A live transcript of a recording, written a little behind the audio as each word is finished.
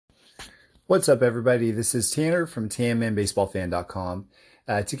What's up, everybody? This is Tanner from TMNBaseballFan.com.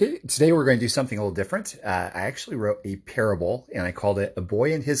 Today we're going to do something a little different. I actually wrote a parable, and I called it A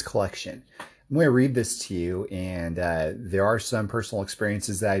Boy and His Collection. I'm going to read this to you, and there are some personal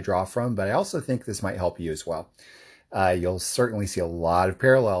experiences that I draw from, but I also think this might help you as well. You'll certainly see a lot of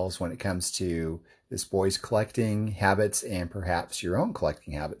parallels when it comes to this boy's collecting habits and perhaps your own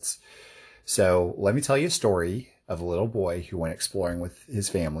collecting habits. So let me tell you a story of a little boy who went exploring with his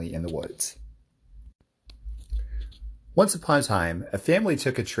family in the woods. Once upon a time, a family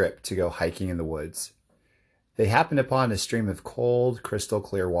took a trip to go hiking in the woods. They happened upon a stream of cold, crystal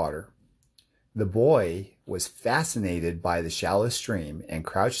clear water. The boy was fascinated by the shallow stream and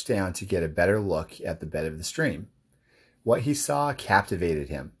crouched down to get a better look at the bed of the stream. What he saw captivated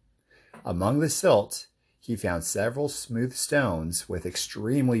him. Among the silt, he found several smooth stones with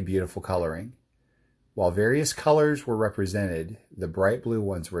extremely beautiful coloring. While various colors were represented, the bright blue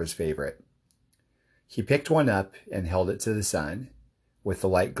ones were his favorite. He picked one up and held it to the sun, with the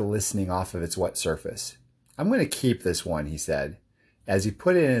light glistening off of its wet surface. "I'm going to keep this one," he said. As he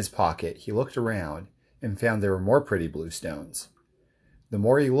put it in his pocket, he looked around and found there were more pretty blue stones. The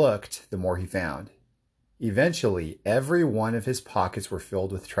more he looked, the more he found. Eventually, every one of his pockets were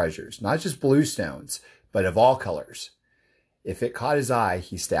filled with treasures, not just blue stones, but of all colors. If it caught his eye,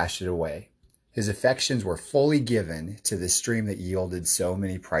 he stashed it away. His affections were fully given to the stream that yielded so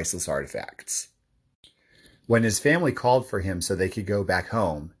many priceless artifacts. When his family called for him so they could go back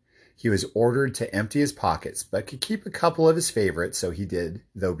home, he was ordered to empty his pockets, but could keep a couple of his favorites, so he did,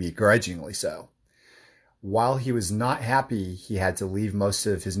 though begrudgingly so. While he was not happy he had to leave most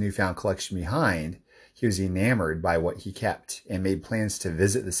of his newfound collection behind, he was enamored by what he kept and made plans to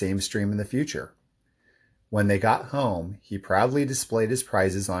visit the same stream in the future. When they got home, he proudly displayed his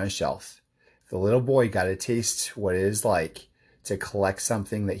prizes on a shelf. The little boy got a taste what it is like to collect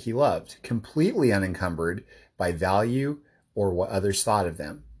something that he loved, completely unencumbered by value or what others thought of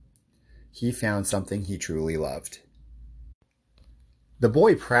them. He found something he truly loved. The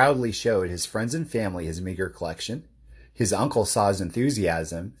boy proudly showed his friends and family his meager collection. His uncle saw his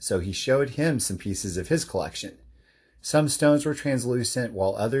enthusiasm, so he showed him some pieces of his collection. Some stones were translucent,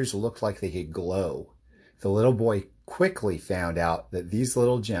 while others looked like they could glow. The little boy quickly found out that these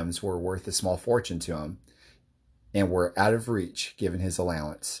little gems were worth a small fortune to him, and were out of reach given his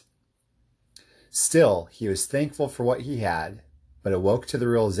allowance. Still, he was thankful for what he had, but awoke to the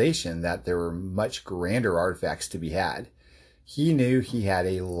realization that there were much grander artifacts to be had. He knew he had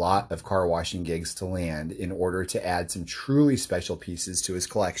a lot of car washing gigs to land in order to add some truly special pieces to his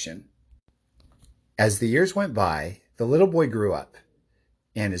collection. As the years went by, the little boy grew up,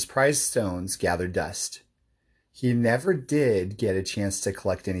 and his prized stones gathered dust. He never did get a chance to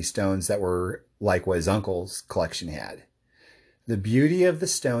collect any stones that were like what his uncle's collection had. The beauty of the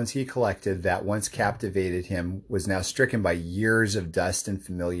stones he collected that once captivated him was now stricken by years of dust and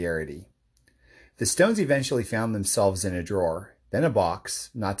familiarity. The stones eventually found themselves in a drawer, then a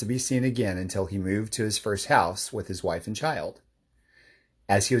box, not to be seen again until he moved to his first house with his wife and child.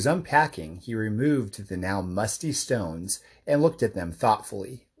 As he was unpacking, he removed the now musty stones and looked at them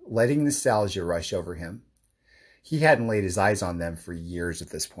thoughtfully, letting nostalgia rush over him. He hadn't laid his eyes on them for years at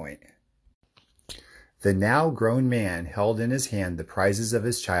this point. The now grown man held in his hand the prizes of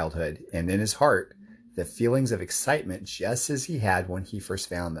his childhood, and in his heart, the feelings of excitement just as he had when he first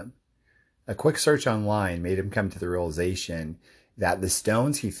found them. A quick search online made him come to the realization that the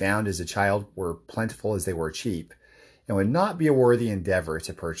stones he found as a child were plentiful as they were cheap, and would not be a worthy endeavor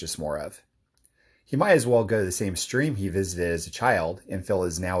to purchase more of. He might as well go to the same stream he visited as a child and fill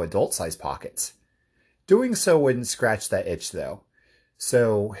his now adult-sized pockets. Doing so wouldn't scratch that itch, though.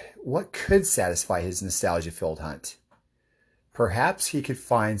 So, what could satisfy his nostalgia-filled hunt? Perhaps he could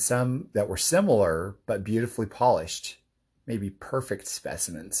find some that were similar but beautifully polished, maybe perfect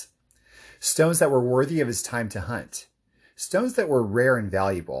specimens. Stones that were worthy of his time to hunt. Stones that were rare and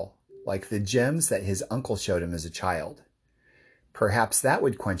valuable, like the gems that his uncle showed him as a child. Perhaps that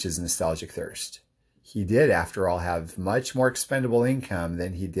would quench his nostalgic thirst. He did, after all, have much more expendable income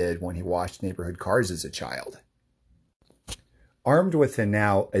than he did when he washed neighborhood cars as a child. Armed with a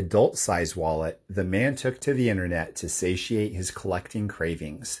now adult-sized wallet, the man took to the internet to satiate his collecting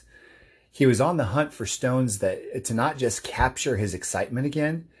cravings. He was on the hunt for stones to not just capture his excitement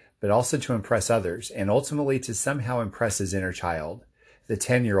again, but also to impress others, and ultimately to somehow impress his inner child, the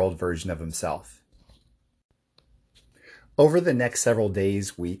 10-year-old version of himself. Over the next several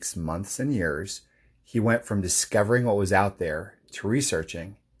days, weeks, months, and years, he went from discovering what was out there, to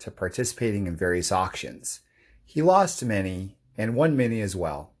researching, to participating in various auctions. He lost many, and won many as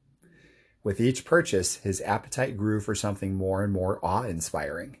well. With each purchase, his appetite grew for something more and more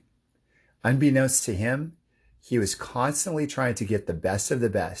awe-inspiring. Unbeknownst to him, he was constantly trying to get the best of the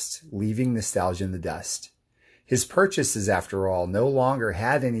best, leaving nostalgia in the dust. His purchases, after all, no longer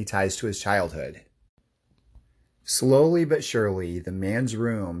had any ties to his childhood. Slowly but surely, the man's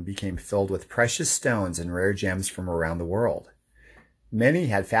room became filled with precious stones and rare gems from around the world. Many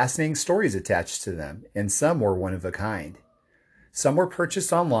had fascinating stories attached to them, and some were one of a kind. Some were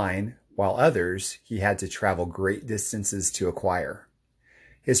purchased online, while others he had to travel great distances to acquire.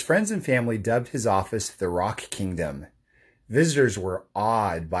 His friends and family dubbed his office the Rock Kingdom. Visitors were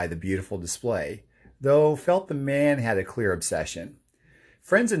awed by the beautiful display, though felt the man had a clear obsession.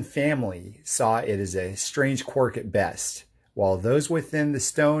 Friends and family saw it as a strange quirk at best, while those within the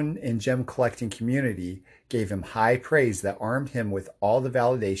stone and gem collecting community gave him high praise that armed him with all the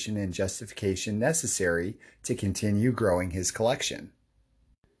validation and justification necessary to continue growing his collection.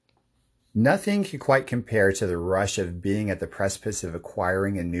 Nothing could quite compare to the rush of being at the precipice of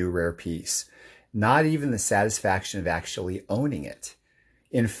acquiring a new rare piece, not even the satisfaction of actually owning it.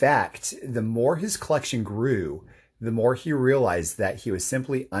 In fact, the more his collection grew, the more he realized that he was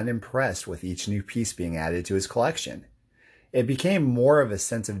simply unimpressed with each new piece being added to his collection. It became more of a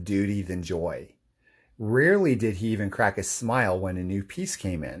sense of duty than joy. Rarely did he even crack a smile when a new piece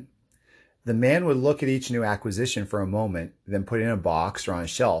came in. The man would look at each new acquisition for a moment, then put it in a box or on a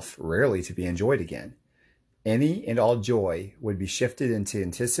shelf, rarely to be enjoyed again. Any and all joy would be shifted into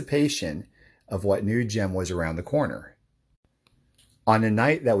anticipation of what new gem was around the corner. On a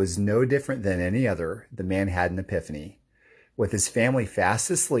night that was no different than any other, the man had an epiphany. With his family fast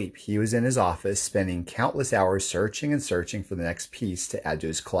asleep, he was in his office, spending countless hours searching and searching for the next piece to add to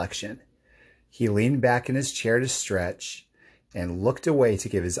his collection. He leaned back in his chair to stretch and looked away to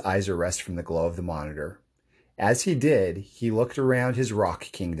give his eyes a rest from the glow of the monitor. As he did, he looked around his rock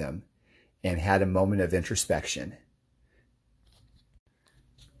kingdom and had a moment of introspection.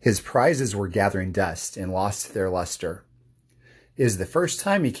 His prizes were gathering dust and lost their luster. It was the first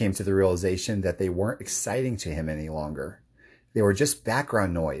time he came to the realization that they weren't exciting to him any longer. They were just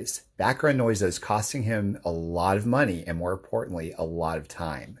background noise that was costing him a lot of money and, more importantly, a lot of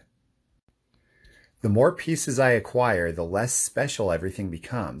time. The more pieces I acquire, the less special everything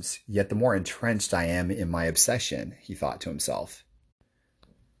becomes, yet the more entrenched I am in my obsession, he thought to himself.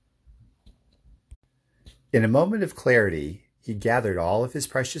 In a moment of clarity, he gathered all of his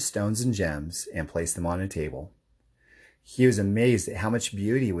precious stones and gems and placed them on a table. He was amazed at how much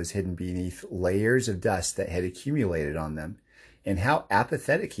beauty was hidden beneath layers of dust that had accumulated on them, and how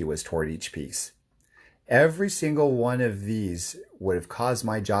apathetic he was toward each piece. Every single one of these would have caused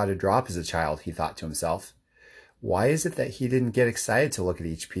my jaw to drop as a child, he thought to himself. Why is it that he didn't get excited to look at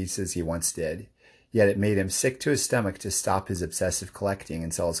each piece as he once did, yet it made him sick to his stomach to stop his obsessive collecting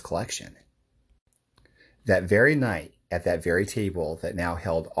and sell his collection? That very night, at that very table that now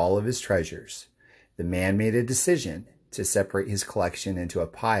held all of his treasures, the man made a decision to separate his collection into a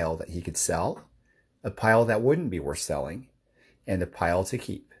pile that he could sell, a pile that wouldn't be worth selling, and a pile to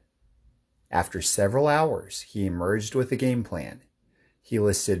keep. After several hours, he emerged with a game plan. He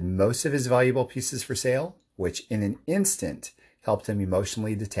listed most of his valuable pieces for sale, which in an instant helped him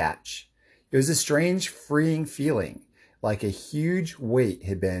emotionally detach. It was a strange, freeing feeling, like a huge weight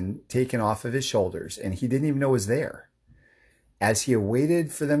had been taken off of his shoulders, and he didn't even know it was there. As he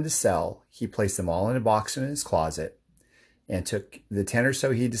awaited for them to sell, he placed them all in a box in his closet and took the 10 or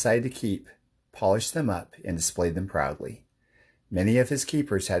so he decided to keep, polished them up, and displayed them proudly. Many of his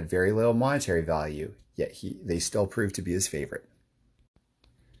keepers had very little monetary value, yet they still proved to be his favorite.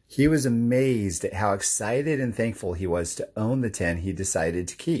 He was amazed at how excited and thankful he was to own the 10 he decided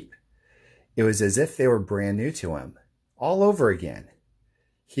to keep. It was as if they were brand new to him, all over again.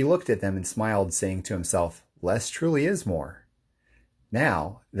 He looked at them and smiled, saying to himself, "Less truly is more."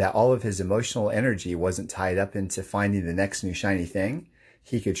 Now that all of his emotional energy wasn't tied up into finding the next new shiny thing,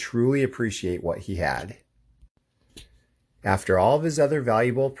 he could truly appreciate what he had. After all of his other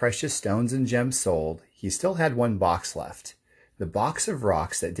valuable precious stones and gems sold, he still had one box left, the box of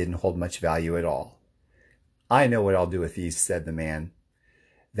rocks that didn't hold much value at all. "I know what I'll do with these," said the man.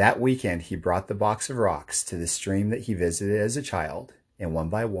 That weekend, he brought the box of rocks to the stream that he visited as a child, and one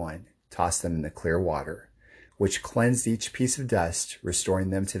by one tossed them in the clear water, which cleansed each piece of dust, restoring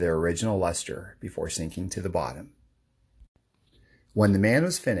them to their original luster before sinking to the bottom. When the man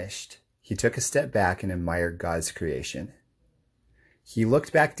was finished, he took a step back and admired God's creation. He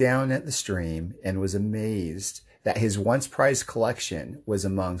looked back down at the stream and was amazed that his once prized collection was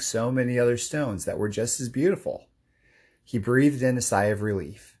among so many other stones that were just as beautiful. He breathed in a sigh of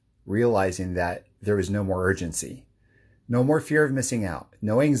relief, realizing that there was no more urgency, no more fear of missing out,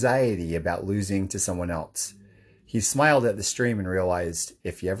 no anxiety about losing to someone else. He smiled at the stream and realized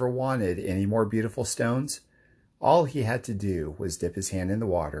if he ever wanted any more beautiful stones, all he had to do was dip his hand in the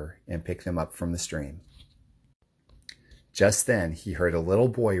water and pick them up from the stream. Just then, he heard a little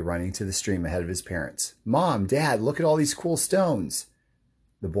boy running to the stream ahead of his parents. "Mom, Dad, look at all these cool stones."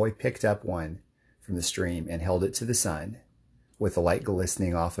 The boy picked up one from the stream and held it to the sun, with the light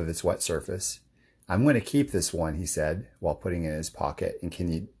glistening off of its wet surface. "I'm going to keep this one," he said, while putting it in his pocket and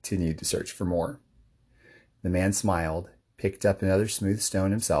continued to search for more. The man smiled, picked up another smooth stone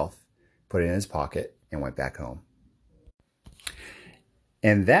himself, put it in his pocket, and went back home.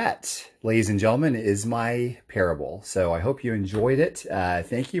 And that, ladies and gentlemen, is my parable. So I hope you enjoyed it.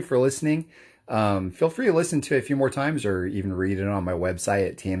 Thank you for listening. Feel free to listen to it a few more times or even read it on my website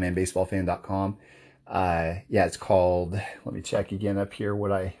at tnmanbaseballfan.com. Yeah, it's called, let me check again up here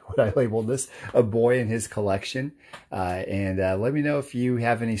what I labeled this, A Boy and His Collection. And let me know if you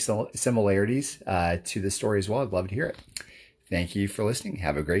have any similarities to the story as well. I'd love to hear it. Thank you for listening.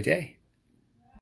 Have a great day.